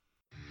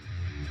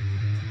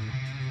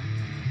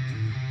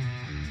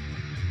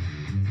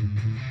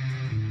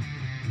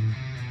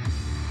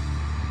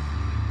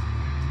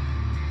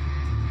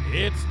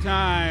It's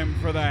time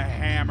for the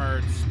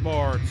Hammered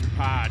Sports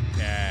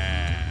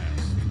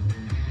Podcast.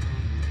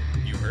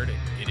 You heard it.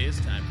 It is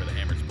time for the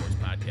Hammered Sports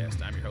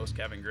Podcast. I'm your host,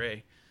 Kevin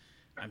Gray.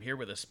 I'm here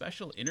with a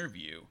special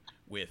interview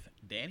with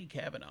Danny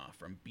Kavanaugh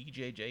from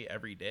BJJ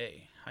Every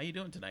Day. How you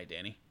doing tonight,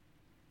 Danny?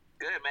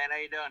 Good, man. How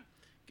you doing?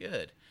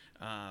 Good.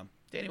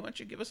 Danny, why don't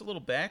you give us a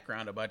little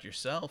background about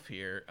yourself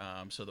here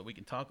so that we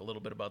can talk a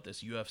little bit about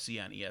this UFC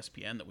on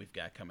Espn that we've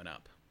got coming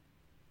up.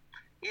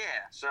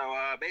 Yeah, so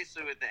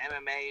basically with the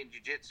MMA and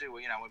Jiu-Jitsu,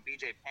 when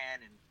BJ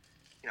Penn and,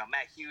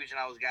 Matt Hughes and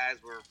all those guys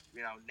were,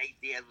 Nate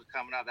Diaz was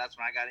coming up. That's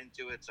when I got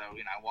into it. So,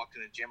 I walked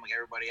in the gym like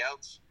everybody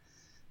else,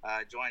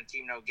 joined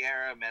Team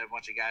Noguera, met a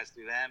bunch of guys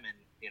through them. And,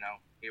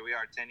 here we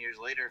are 10 years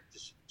later,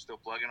 just still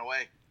plugging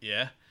away.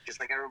 Yeah. Just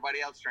like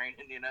everybody else training,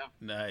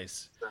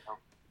 Nice. So,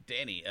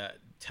 Danny,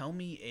 tell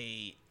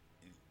me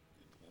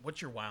what's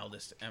your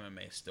wildest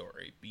MMA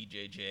story?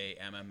 BJJ,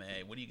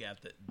 MMA, what do you got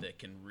that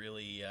can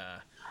really,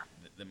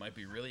 that might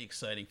be really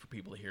exciting for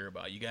people to hear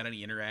about? You got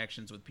any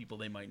interactions with people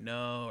they might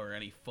know, or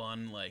any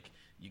fun, like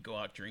you go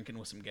out drinking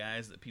with some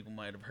guys that people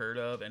might have heard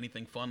of?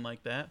 Anything fun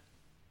like that?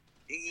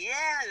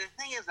 yeah, the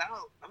thing is,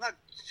 I'm not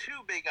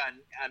too big on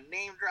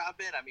name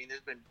dropping. I mean,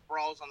 there's been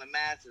brawls on the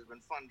mats. There's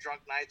been fun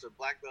drunk nights with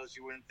black belts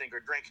you wouldn't think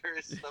are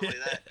drinkers, stuff like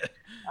that.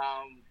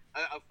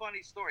 A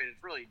funny story.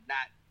 It's really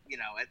not,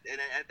 at the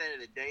end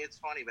of the day, it's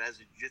funny, but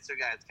as a jiu-jitsu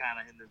guy, it's kind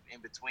of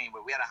in between.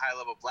 But we had a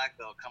high-level black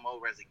belt come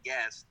over as a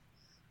guest.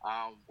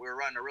 We were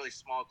running a really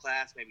small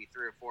class, maybe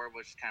 3 or 4 of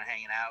us just kind of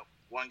hanging out.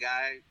 One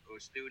guy, who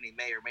was a student, he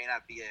may or may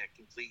not be a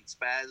complete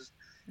spaz,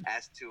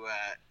 asked to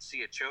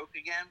see a choke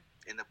again.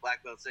 And the black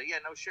belt said, yeah,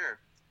 no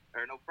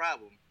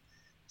problem.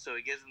 So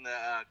he gives him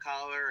the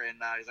collar, and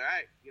he's like, all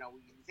right, you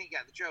think you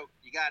got the choke.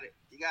 You got it.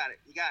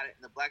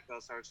 And the black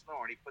belt started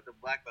snoring. He put the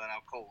black belt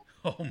out cold.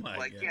 Oh,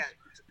 my God. Yeah.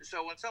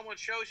 So when someone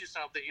shows you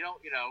something, you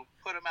don't,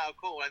 put them out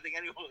cold. I think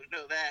anyone would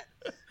know that.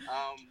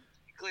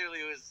 Clearly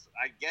it was,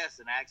 I guess,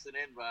 an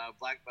accident.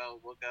 Black belt,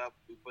 look up.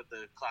 We put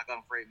the clock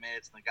on for 8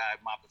 minutes, and the guy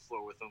mopped the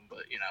floor with him.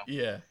 But,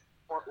 Yeah.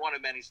 One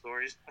of many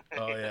stories.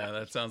 Oh, yeah,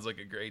 that sounds like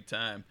a great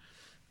time.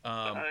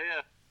 Yeah.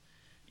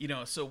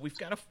 So we've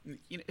got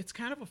it's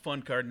kind of a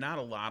fun card. Not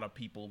a lot of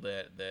people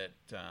that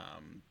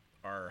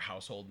are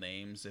household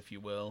names, if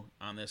you will,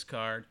 on this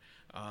card.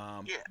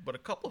 But a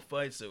couple of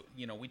fights that,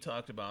 we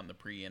talked about in the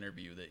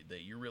pre-interview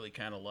that you really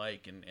kind of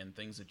like, and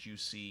things that you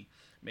see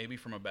maybe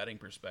from a betting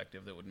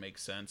perspective that would make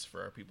sense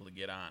for our people to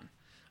get on.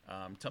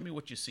 Tell me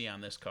what you see on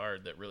this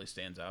card that really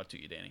stands out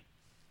to you, Danny.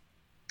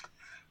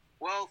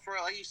 Well,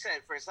 like you said,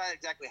 it's not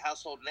exactly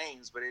household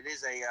names, but it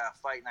is a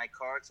fight night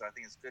card, so I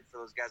think it's good for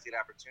those guys to get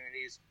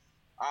opportunities.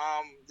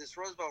 This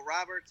Roosevelt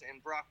Roberts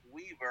and Brock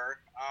Weaver,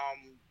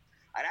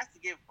 I'd have to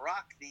give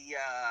Brock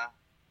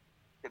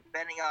the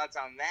betting odds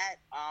on that.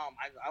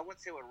 I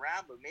wouldn't say a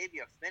round, but maybe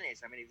a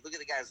finish. I mean, if you look at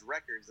the guy's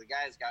records, the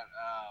guy's got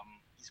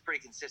he's a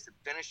pretty consistent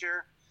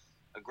finisher,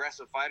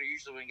 aggressive fighter.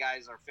 Usually when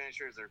guys are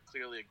finishers, they're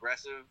clearly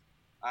aggressive.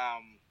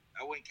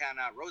 I wouldn't count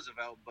out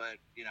Roosevelt,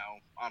 but,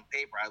 on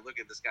paper, I look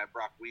at this guy,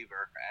 Brock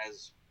Weaver,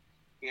 as,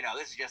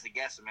 this is just a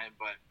guesstimate,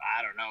 but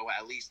I don't know,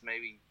 at least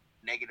maybe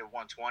negative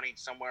 120,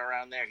 somewhere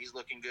around there. He's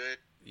looking good.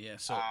 Yeah,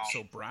 so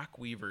Brock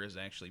Weaver is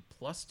actually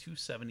plus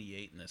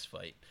 278 in this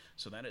fight.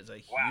 So that is a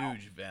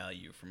huge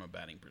value from a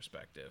betting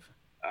perspective.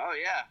 Oh,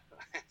 yeah.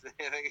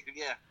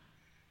 Yeah.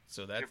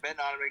 So that's, if you're betting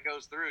on it, it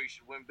goes through. You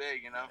should win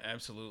big,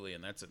 Absolutely,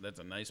 and that's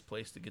a nice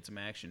place to get some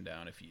action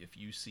down. If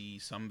you see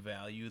some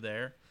value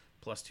there,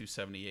 plus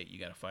 278, you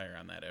got to fire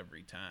on that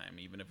every time,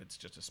 even if it's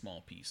just a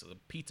small piece of the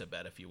pizza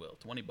bet, if you will,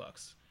 $20.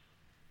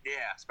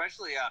 Yeah,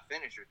 especially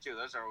finisher too.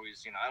 Those are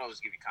always, that always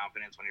give you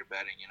confidence when you're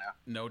betting,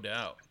 No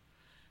doubt.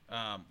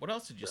 What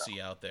else did you see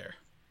out there?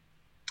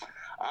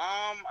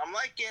 I'm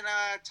liking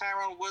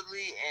Tyrone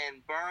Woodley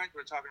and Burns.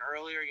 We were talking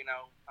earlier, I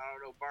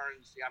don't know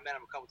Burns. Yeah, I met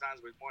him a couple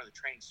times, but he's more in the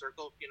training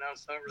circle,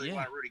 so I don't really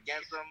want to root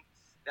against him.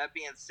 That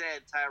being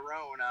said,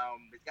 Tyrone,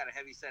 he's got a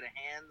heavy set of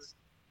hands.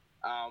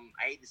 I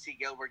hate to see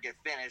Gilbert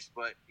get finished,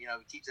 but, if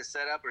he keeps it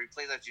set up or he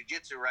plays that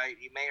jiu-jitsu right,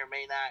 he may or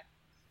may not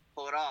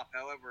pull it off.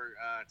 However,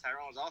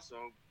 Tyrone is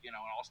also, an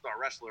all-star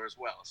wrestler as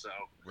well. So,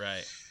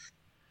 right.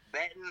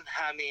 Betting,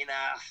 I mean,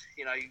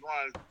 you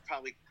want to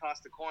probably toss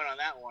the coin on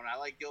that one. I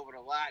like Gilbert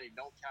a lot, and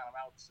don't count him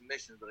out with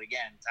submissions. But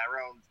again,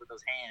 Tyrone with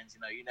those hands,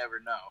 you never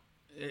know.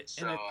 It's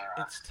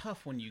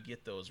tough when you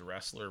get those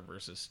wrestler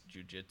versus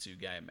jiu-jitsu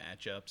guy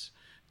matchups.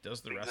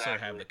 Does the wrestler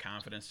have the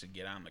confidence to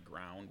get on the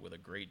ground with a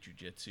great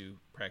jiu-jitsu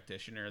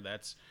practitioner?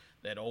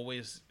 That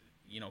always,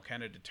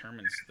 kind of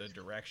determines the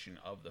direction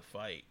of the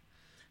fight.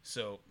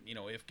 So,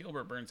 if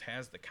Gilbert Burns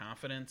has the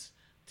confidence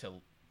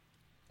to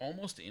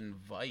almost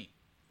invite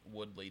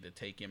Woodley to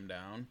take him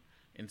down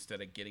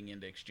instead of getting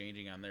into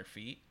exchanging on their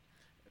feet,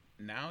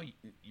 now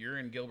you're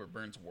in Gilbert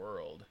Burns'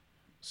 world.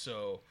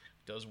 So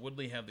does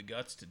Woodley have the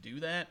guts to do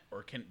that,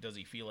 or does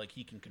he feel like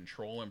he can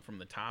control him from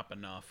the top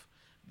enough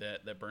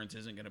that Burns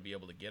isn't going to be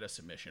able to get a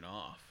submission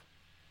off?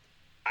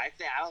 I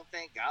don't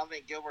think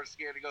Gilbert's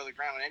scared to go to the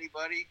ground with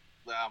anybody.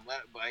 But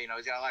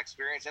he's got a lot of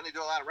experience, and they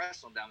do a lot of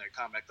wrestling down there at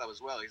Combat Club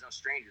as well. He's no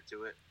stranger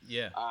to it.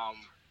 Yeah.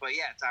 But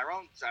yeah,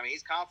 Tyrone. I mean,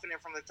 he's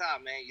confident from the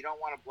top, man. You don't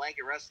want a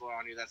blanket wrestler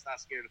on you that's not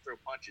scared to throw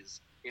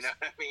punches. You know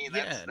what I mean?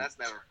 That's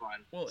never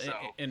fun. Well, so.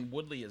 and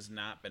Woodley has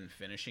not been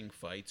finishing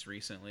fights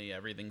recently.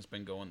 Everything's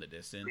been going the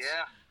distance.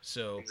 Yeah.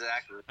 So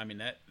exactly. I mean,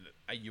 that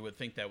you would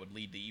think that would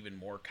lead to even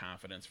more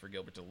confidence for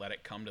Gilbert to let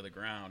it come to the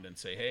ground and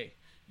say, "Hey,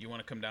 you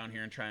want to come down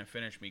here and try and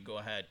finish me? Go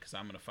ahead, because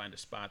I'm going to find a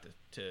spot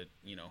to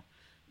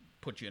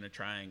put you in a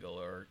triangle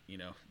or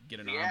get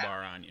an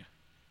armbar on you."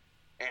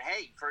 And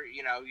hey,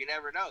 you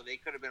never know. They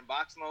could have been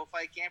boxing the whole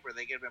fight camp, or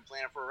they could have been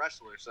planning for a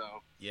wrestler.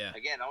 So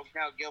again, don't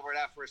count Gilbert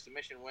out for a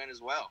submission win as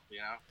well.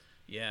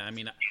 Yeah, I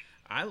mean,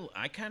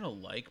 I kind of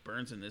like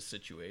Burns in this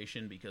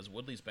situation because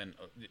Woodley's been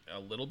a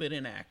little bit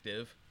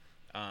inactive,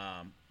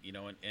 and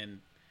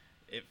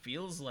it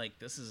feels like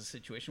this is a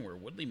situation where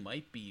Woodley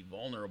might be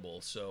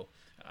vulnerable. So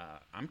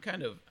I'm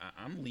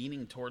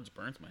leaning towards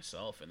Burns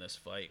myself in this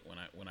fight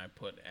when I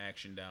put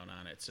action down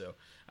on it. So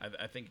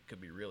I think it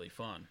could be really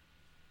fun.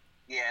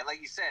 Yeah,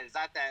 like you said, it's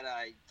not that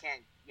you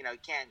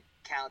can't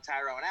count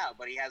Tyrone out,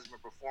 but he hasn't been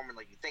performing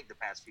like you think the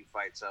past few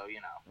fights. So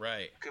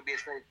right, could be a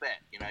safe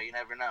bet. You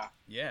never know.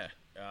 Yeah.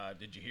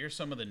 Did you hear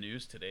some of the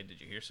news today? Did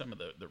you hear some of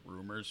the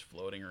rumors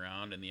floating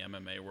around in the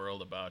MMA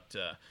world about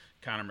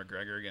Conor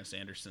McGregor against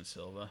Anderson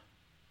Silva?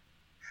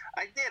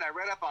 I did. I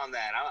read up on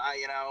that.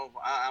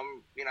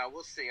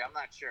 We'll see. I'm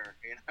not sure.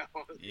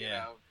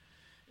 Yeah.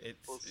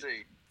 We'll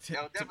see.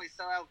 They'll definitely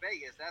sell out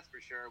Vegas, that's for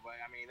sure. But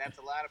I mean, that's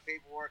a lot of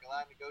paperwork, a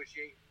lot of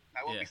negotiating.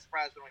 I won't be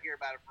surprised when we hear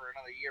about it for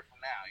another year from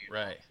now.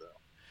 Right. So.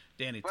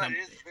 Danny, but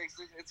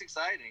it's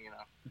exciting.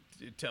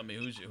 Tell me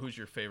who's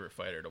your favorite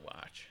fighter to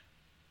watch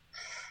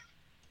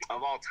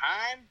of all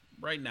time?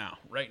 Right now,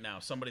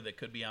 somebody that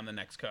could be on the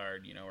next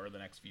card, or the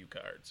next few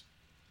cards.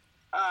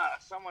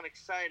 Someone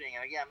exciting.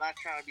 And again, I'm not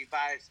trying to be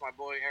biased to my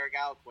boy Eric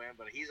Alquin,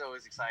 but he's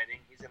always exciting.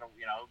 He's gonna,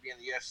 be in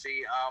the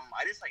UFC.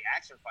 I just like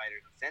action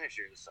fighters and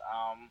finishers.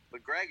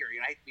 McGregor,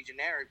 I hate to be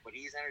generic, but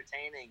he's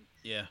entertaining.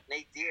 Yeah.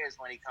 Nate Diaz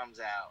when he comes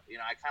out.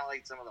 I kind of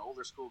like some of the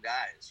older school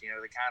guys. They're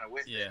kind of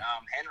with it.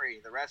 Henry,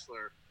 the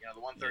wrestler,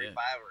 the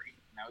 135er.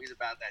 He's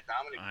about that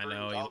dominant. I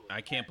know.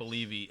 I can't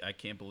believe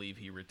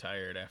he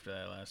retired after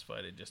that last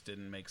fight. It just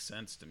didn't make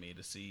sense to me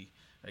to see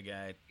a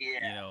guy.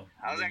 Yeah.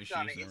 I was actually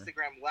on an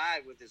Instagram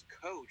live with his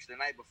coach the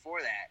night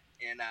before that,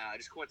 and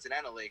just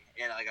coincidentally,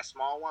 in like a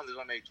small one, there's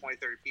only maybe 20,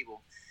 30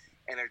 people,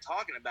 and they're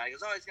talking about it. He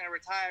goes, "Oh, he's gonna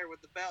retire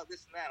with the belt,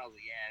 this and that." I was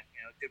like, "Yeah,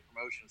 good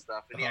promotion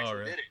stuff." And he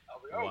actually did it. I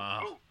was like, "Oh,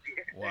 wow,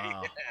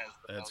 wow,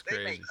 that's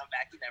crazy." They may come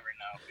back. You never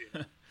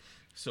know.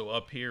 So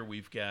up here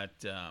we've got.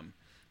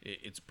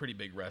 It's a pretty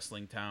big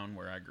wrestling town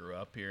where I grew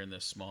up here in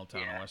this small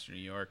town in Western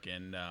New York,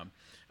 and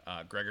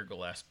Gregor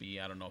Gillespie.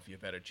 I don't know if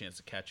you've had a chance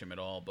to catch him at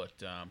all,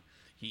 but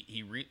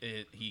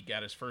he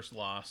got his first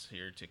loss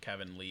here to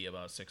Kevin Lee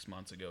about 6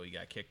 months ago. He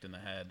got kicked in the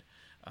head,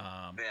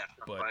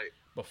 but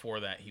before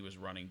that he was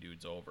running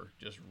dudes over,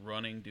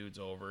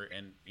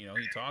 and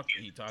he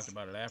talked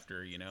about it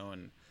after,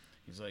 and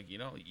he's like,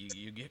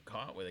 you get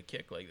caught with a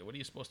kick like that. What are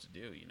you supposed to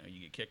do? You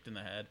get kicked in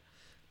the head.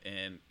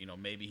 And,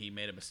 maybe he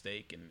made a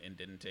mistake and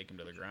didn't take him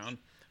to the ground.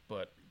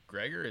 But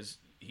Gregor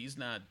he's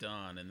not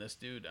done. And this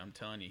dude, I'm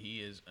telling you, he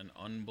is an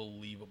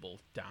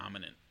unbelievable,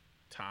 dominant,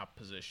 top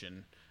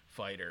position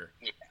fighter.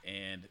 Yeah.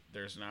 And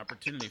there's an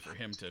opportunity for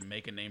him to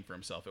make a name for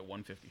himself at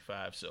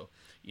 155. So,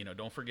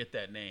 don't forget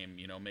that name.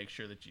 Make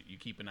sure that you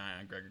keep an eye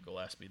on Gregor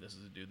Gillespie. This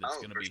is a dude that's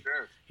going to be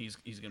sure. He's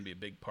going to be a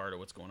big part of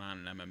what's going on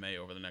in MMA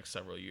over the next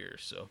several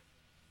years. So.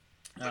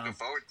 Looking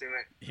forward to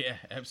it. Yeah,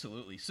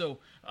 absolutely. So,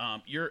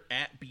 you're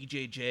at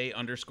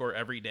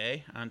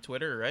BJJ_everyday on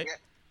Twitter, right?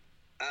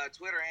 Yeah.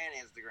 Twitter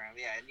and Instagram,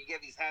 yeah. And you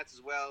get these hats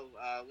as well.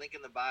 Link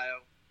in the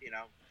bio,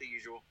 the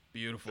usual.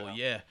 Beautiful,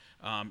 yeah.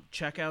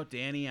 Check out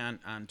Danny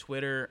on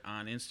Twitter,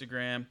 on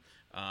Instagram.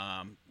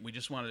 We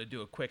just wanted to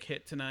do a quick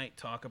hit tonight,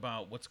 talk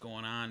about what's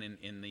going on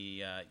in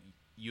the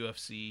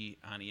UFC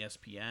on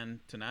ESPN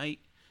tonight.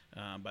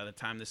 By the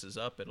time this is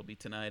up, it'll be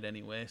tonight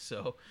anyway.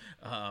 So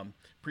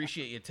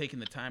appreciate you taking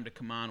the time to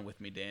come on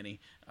with me, Danny,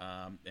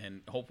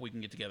 and hope we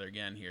can get together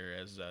again here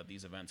as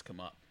these events come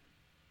up.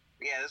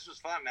 Yeah, this was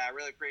fun, man. I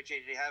really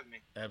appreciate you having me.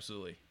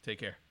 Absolutely. Take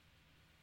care.